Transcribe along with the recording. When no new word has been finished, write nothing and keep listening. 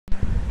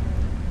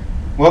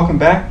Welcome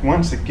back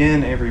once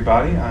again,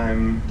 everybody.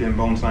 I'm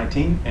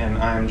DimBones19, and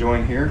I'm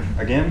joined here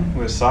again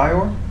with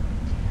Syor.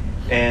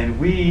 And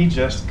we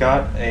just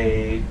got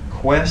a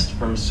quest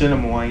from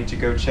Sinamoi to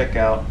go check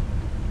out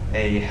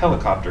a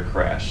helicopter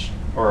crash,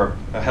 or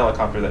a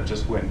helicopter that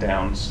just went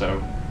down.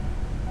 So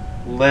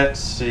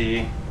let's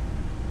see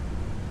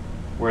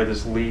where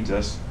this leads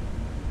us.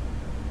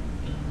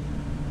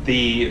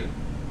 The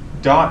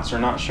dots are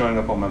not showing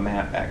up on my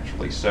map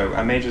actually, so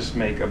I may just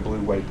make a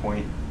blue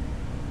waypoint.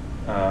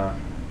 That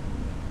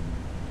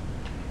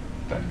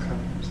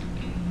covers.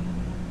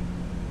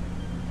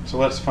 So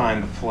let's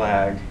find the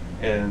flag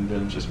and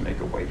then just make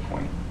a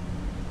waypoint.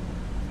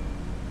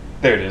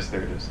 There it is,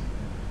 there it is.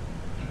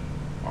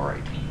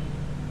 Alright.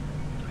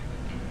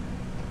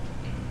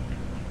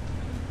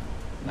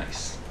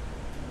 Nice.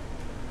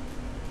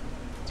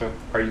 So,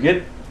 are you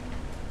good?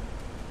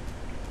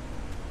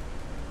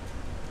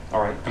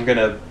 Alright, I'm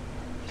gonna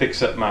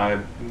fix up my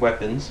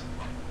weapons.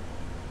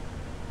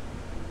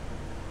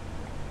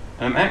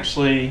 And I'm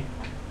actually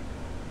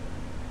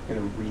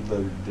gonna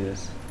reload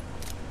this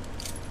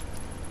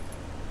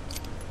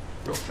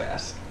real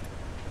fast.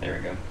 There we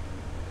go.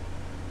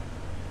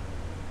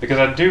 Because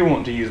I do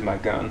want to use my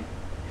gun.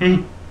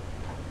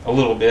 A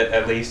little bit,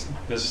 at least.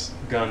 This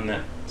gun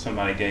that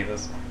somebody gave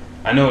us.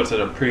 I know it's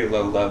at a pretty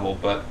low level,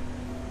 but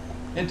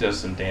it does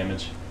some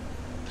damage.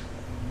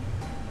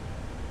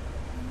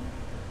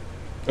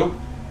 Oh!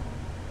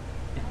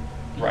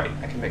 Right,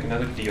 I can make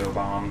another Dio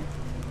bomb.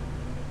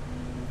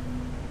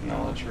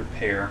 Now let's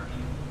repair.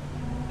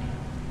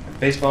 A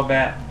baseball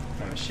bat,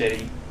 a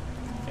machete,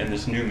 and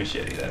this new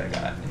machete that I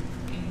got.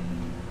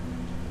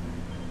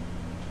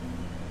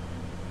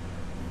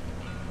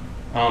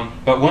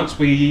 But once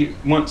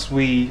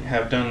we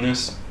have done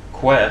this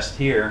quest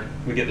here,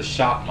 we get the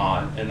shop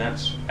mod, and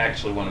that's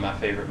actually one of my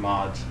favorite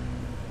mods.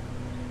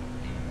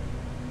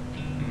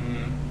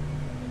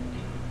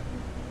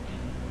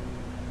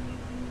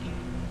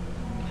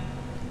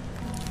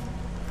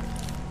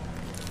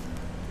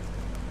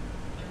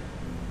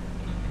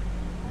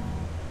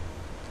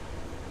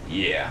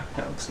 Yeah,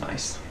 that looks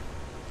nice.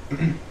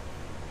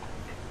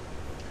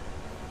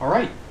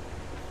 Alright.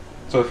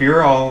 So if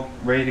you're all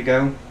ready to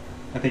go,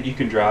 I think you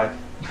can drive.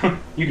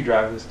 You can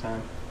drive this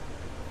time.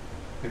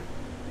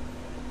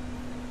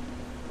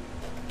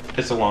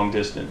 It's a long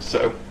distance,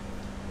 so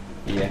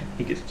yeah,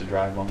 he gets to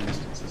drive long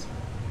distances.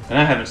 And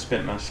I haven't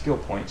spent my skill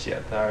points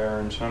yet that I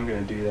earned, so I'm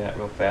going to do that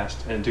real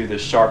fast and do the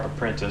Sharp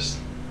Apprentice.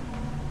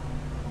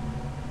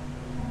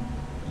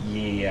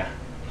 Yeah.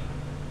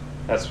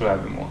 That's what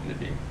I've been wanting to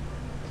do.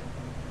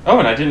 Oh,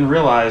 and I didn't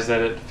realize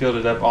that it filled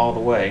it up all the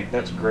way.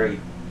 That's great.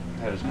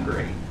 That is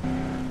great.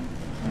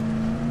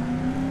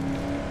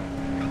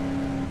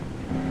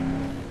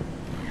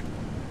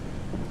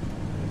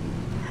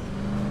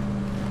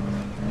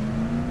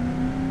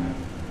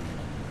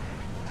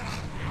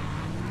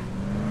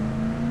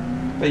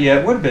 But yeah,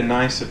 it would have been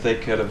nice if they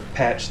could have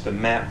patched the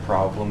map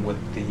problem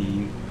with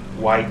the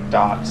white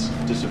dots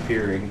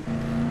disappearing,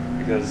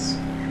 because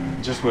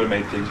it just would have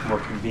made things more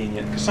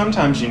convenient. Because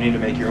sometimes you need to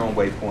make your own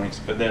waypoints,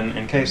 but then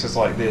in cases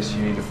like this,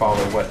 you need to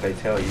follow what they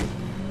tell you.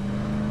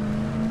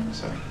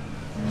 So,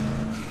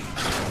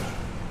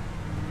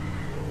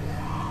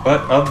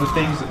 but of the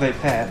things that they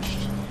patched,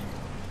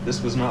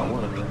 this was not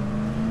one of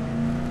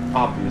them,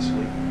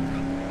 obviously.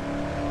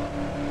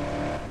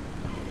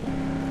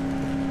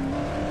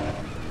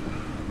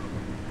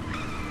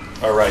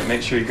 Alright,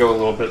 make sure you go a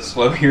little bit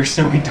slow here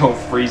so we don't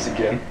freeze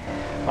again.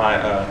 My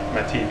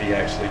TV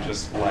actually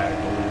just lagged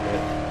a little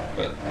bit,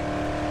 but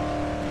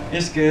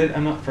it's good.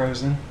 I'm not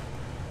frozen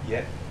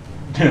yet.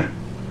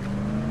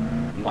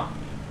 I'm not.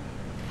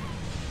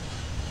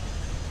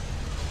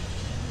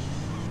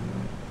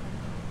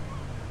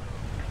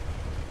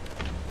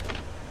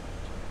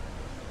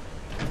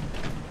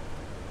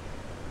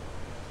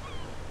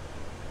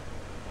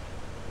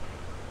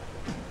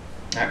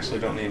 Actually,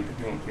 you don't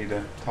need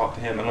to talk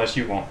to him unless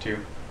you want to.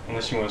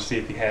 Unless you want to see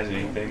if he has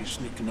anything.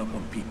 Sneaking up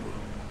on people.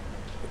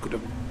 I could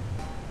have.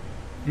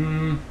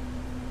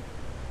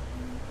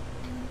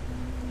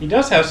 He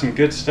does have some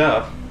good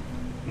stuff,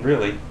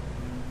 really.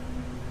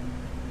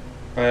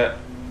 But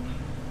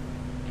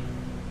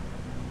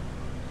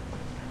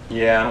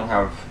yeah, I don't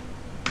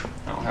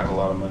have a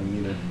lot of money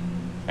either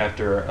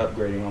after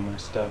upgrading all my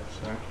stuff.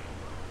 So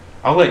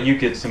I'll let you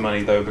get some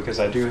money though, because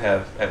I do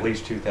have at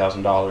least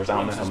 $2,000. I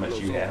don't know how much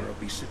you have. I'll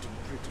be sitting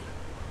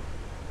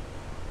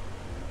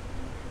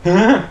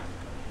pretty.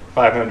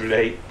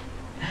 508.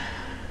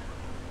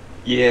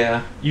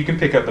 Yeah, you can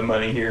pick up the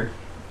money here.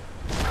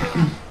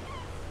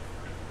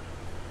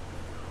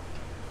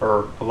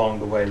 Or along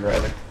the way,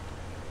 rather.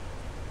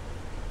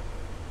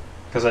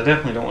 Because I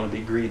definitely don't want to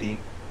be greedy.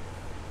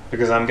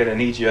 Because I'm going to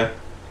need you.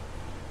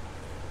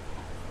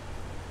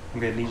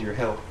 I'm going to need your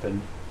help.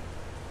 And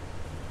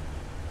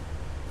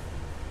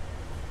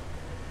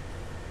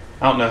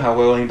I don't know how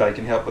well anybody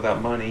can help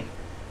without money.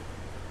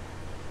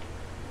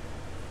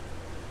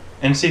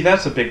 And see,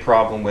 that's a big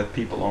problem with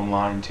people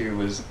online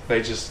too, is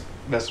they just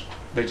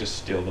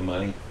steal the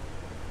money.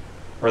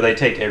 Or they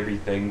take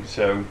everything,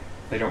 so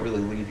They don't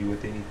really leave you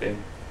with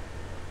anything.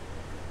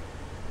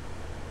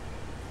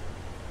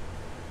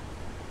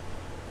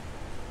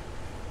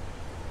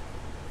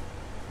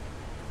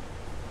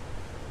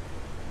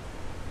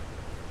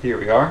 Here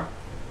we are.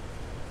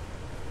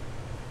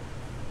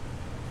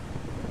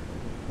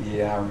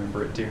 Yeah, I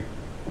remember it too.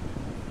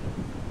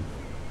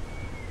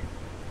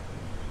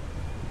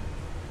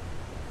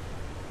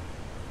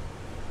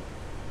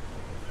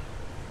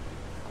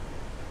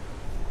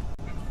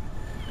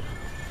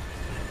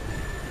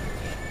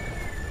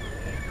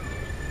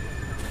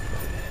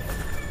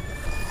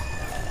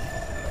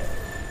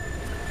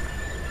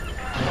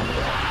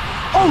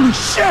 Holy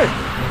shit!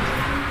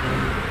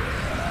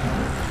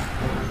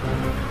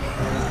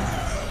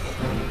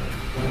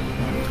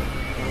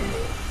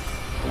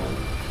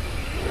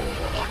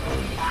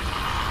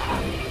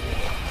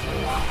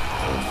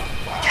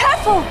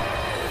 Careful!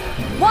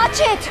 Watch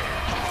it!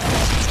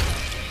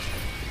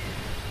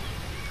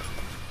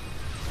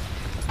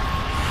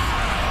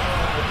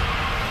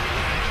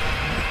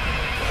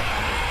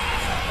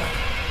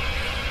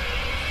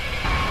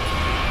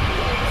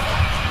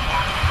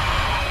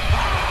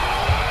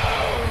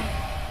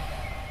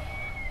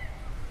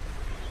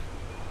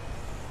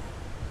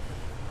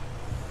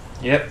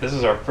 Yep, this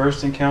is our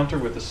first encounter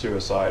with the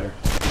Suicider.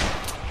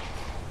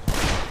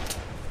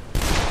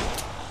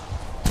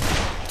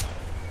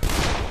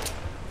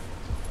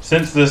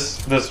 Since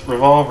this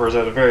revolver is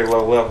at a very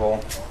low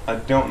level, I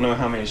don't know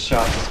how many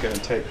shots it's going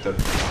to take to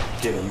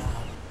get him.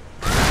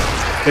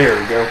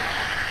 There we go.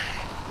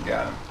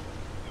 Got him.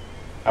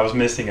 I was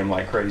missing him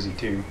like crazy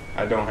too.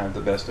 I don't have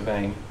the best of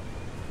aim.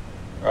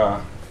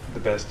 The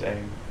best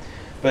aim.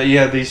 But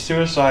yeah, these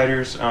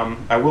Suiciders,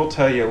 I will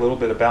tell you a little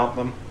bit about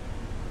them,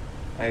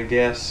 I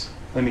guess.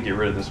 Let me get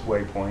rid of this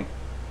waypoint,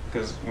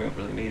 because we don't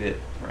really need it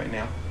right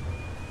now.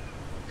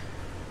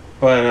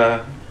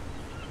 But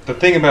the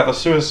thing about the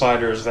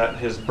Suicider is that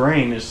his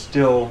brain is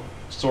still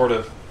sort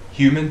of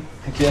human,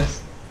 I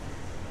guess.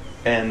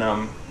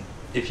 And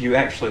if you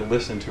actually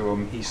listen to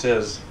him, he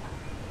says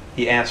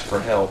he asks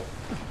for help.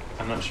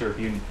 I'm not sure if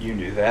you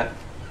knew that.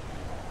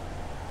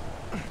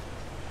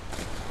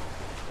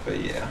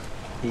 But yeah,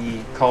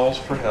 he calls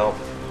for help.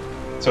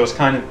 So it's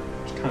kind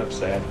of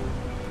sad.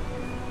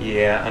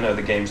 Yeah, I know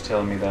the game's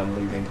telling me that I'm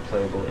leaving the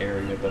playable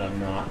area, but I'm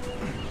not.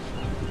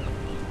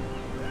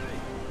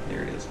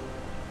 There it is.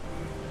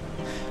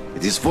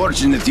 It is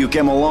fortunate you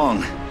came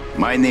along.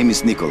 My name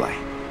is Nikolai.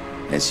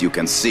 As you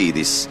can see,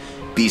 this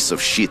piece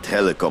of shit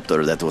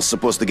helicopter that was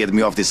supposed to get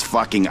me off this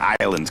fucking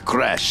island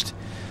crashed.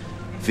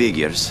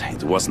 Figures,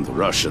 it wasn't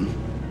Russian.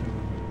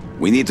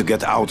 We need to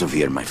get out of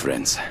here, my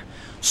friends.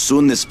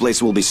 Soon this place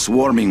will be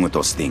swarming with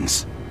those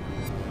things.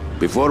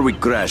 Before we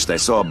crashed, I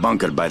saw a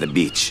bunker by the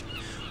beach.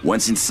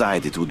 Once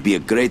inside, it would be a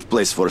great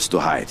place for us to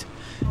hide.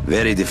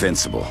 Very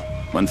defensible.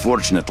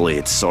 Unfortunately,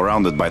 it's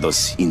surrounded by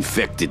those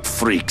infected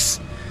freaks.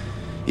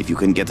 If you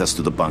can get us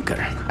to the bunker,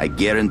 I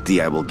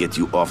guarantee I will get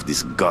you off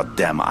this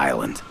goddamn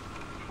island.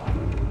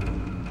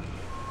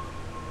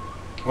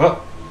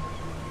 Well,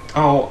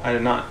 oh, I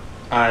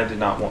did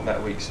not want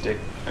that weak stick.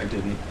 I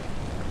didn't.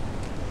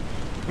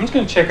 I'm just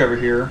gonna check over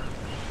here.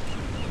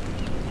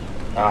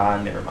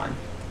 Never mind.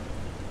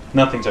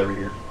 Nothing's over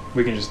here.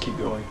 We can just keep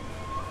going.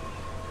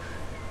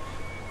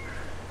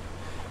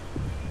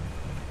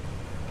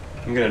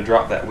 I'm gonna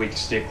drop that weak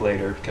stick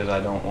later because I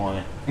don't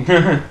want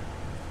it.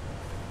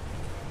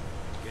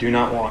 Do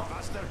not want.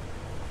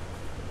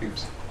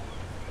 Oops.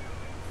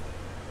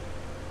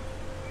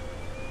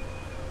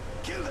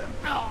 Kill them.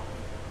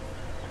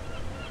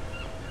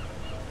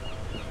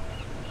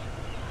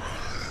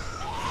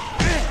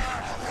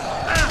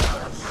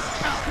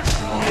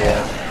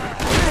 Yeah.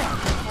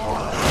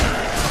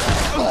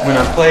 When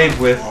I played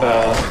with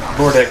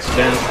Lord X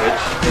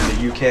Danovich in the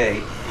UK,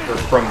 or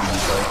from the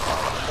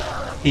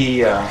UK,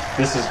 he,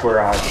 this is where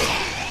I...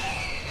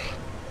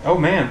 Oh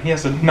man, he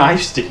has a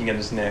knife sticking in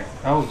his neck.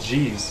 Oh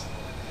jeez.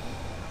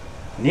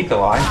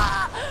 Nikolai?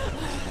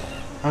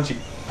 How'd you...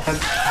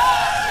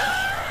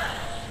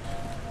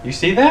 You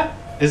see that?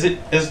 Is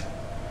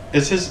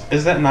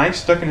that knife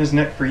stuck in his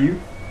neck for you?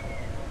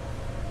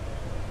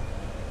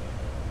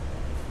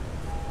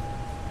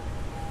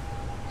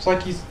 It's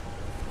like he's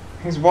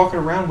walking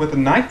around with a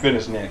knife in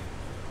his neck.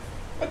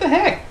 What the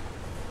heck?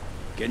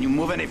 Can you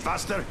move any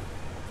faster?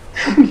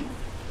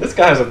 This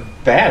guy's a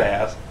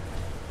badass.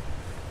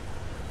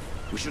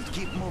 We should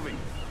keep moving.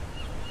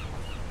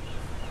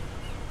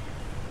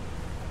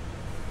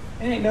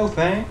 It ain't no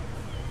thing.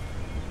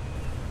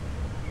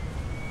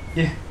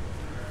 Yeah.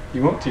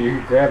 You want to, you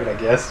can grab it, I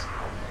guess.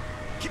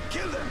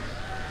 Kill them.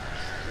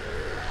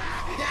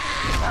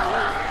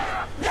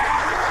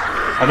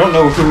 I don't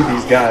know who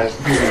these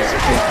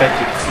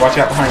infected. Watch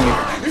out behind you.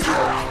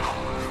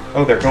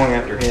 Oh, they're going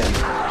after him.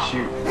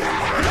 Shoot.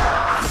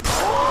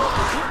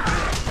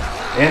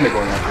 And they're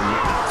going after me.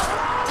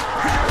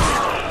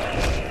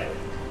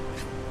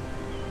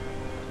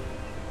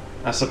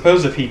 I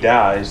suppose if he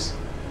dies,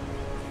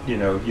 you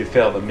know, you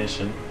fail the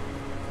mission.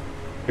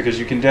 Because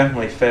you can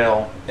definitely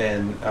fail,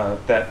 and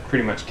that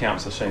pretty much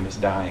counts the same as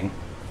dying.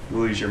 You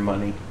lose your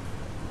money.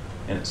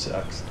 and it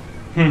sucks.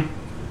 I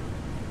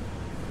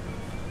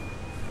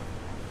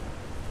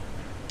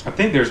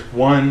think there's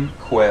one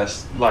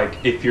quest,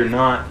 like if you're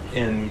not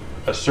in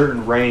a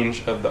certain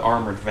range of the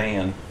armored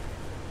van,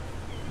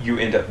 you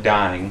end up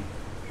dying.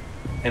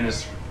 And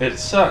it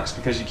sucks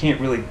because you can't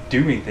really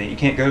do anything. You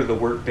can't go to the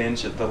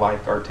workbench at the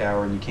lifeguard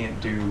tower, and you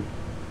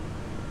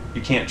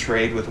can't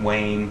trade with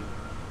Wayne.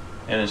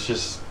 And it's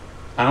just,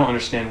 I don't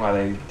understand why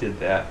they did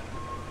that.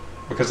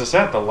 Because it's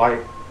at the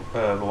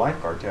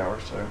lifeguard tower,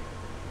 so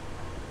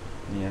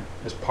yeah,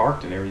 it's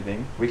parked and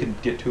everything. We can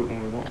get to it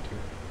when we want to.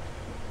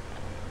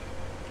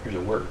 Here's a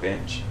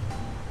workbench.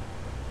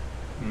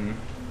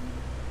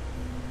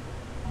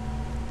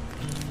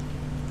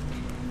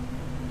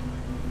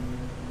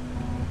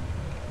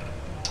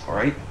 All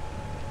right.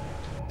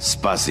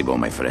 Spasibo,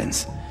 my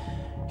friends.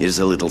 Here's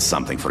a little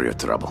something for your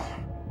trouble.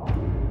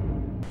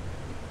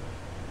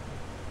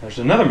 There's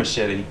another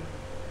machete.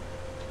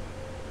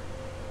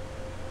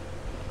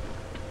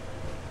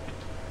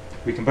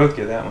 We can both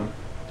get that one.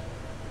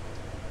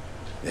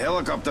 The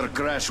helicopter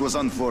crash was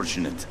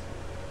unfortunate.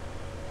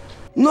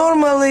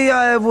 Normally,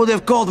 I would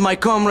have called my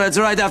comrades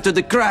right after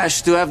the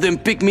crash to have them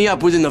pick me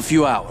up within a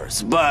few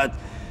hours, but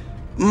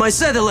my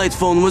satellite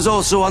phone was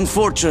also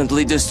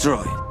unfortunately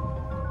destroyed.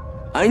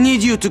 I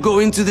need you to go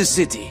into the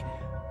city,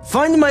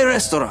 find my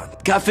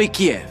restaurant, Cafe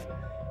Kiev,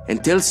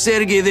 and tell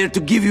Sergey there to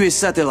give you a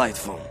satellite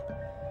phone.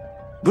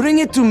 Bring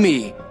it to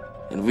me,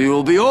 and we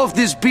will be off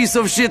this piece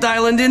of shit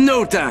island in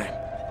no time.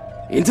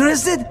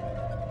 Interested?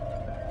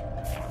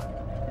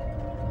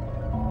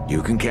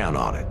 You can count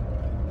on it.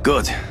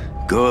 Good,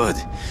 good.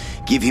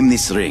 Give him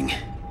this ring.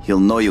 He'll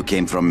know you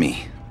came from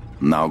me.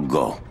 Now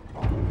go.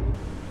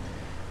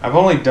 I've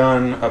only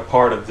done a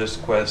part of this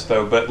quest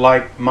though, but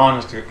like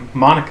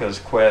Monica's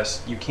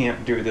quest, you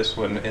can't do this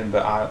one on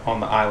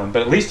the island.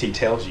 But at least he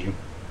tells you,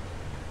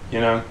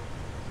 you know.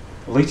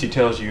 At least he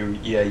tells you,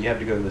 yeah, you have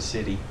to go to the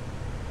city.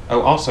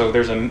 Oh, also,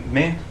 there's a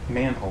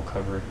manhole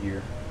cover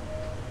here.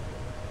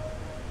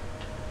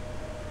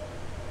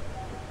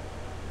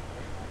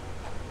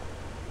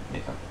 Yeah,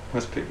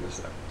 let's pick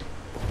this up.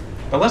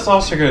 But let's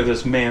also go to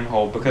this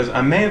manhole, because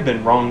I may have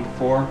been wrong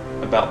before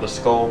about the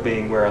skull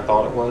being where I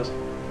thought it was.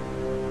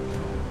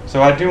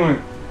 So I do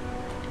want...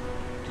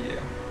 yeah.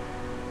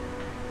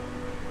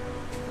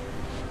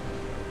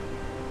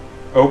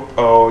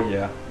 Oh,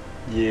 yeah.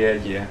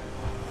 Yeah.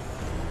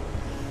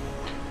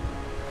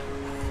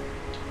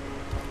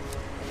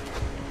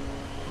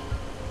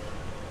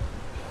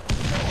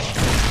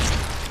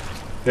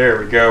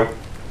 There we go.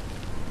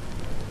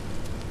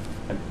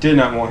 I did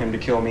not want him to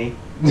kill me.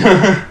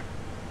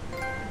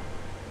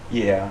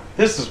 Yeah,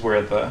 this is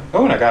where the...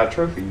 oh, and I got a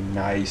trophy.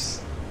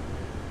 Nice.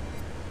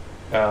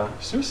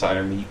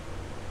 Suicidal meat.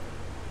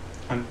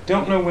 I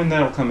don't know when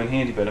that'll come in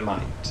handy, but it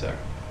might. So,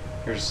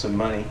 here's some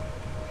money.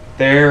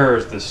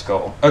 There's the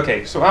skull.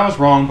 Okay, so I was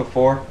wrong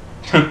before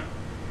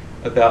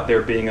about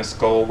there being a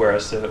skull where I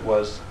said it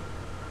was.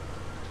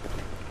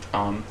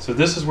 So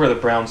this is where the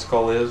brown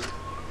skull is,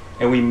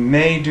 and we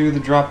may do the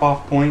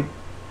drop-off point.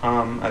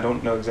 I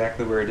don't know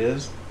exactly where it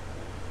is.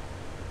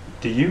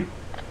 Do you?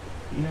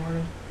 You know where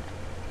it is?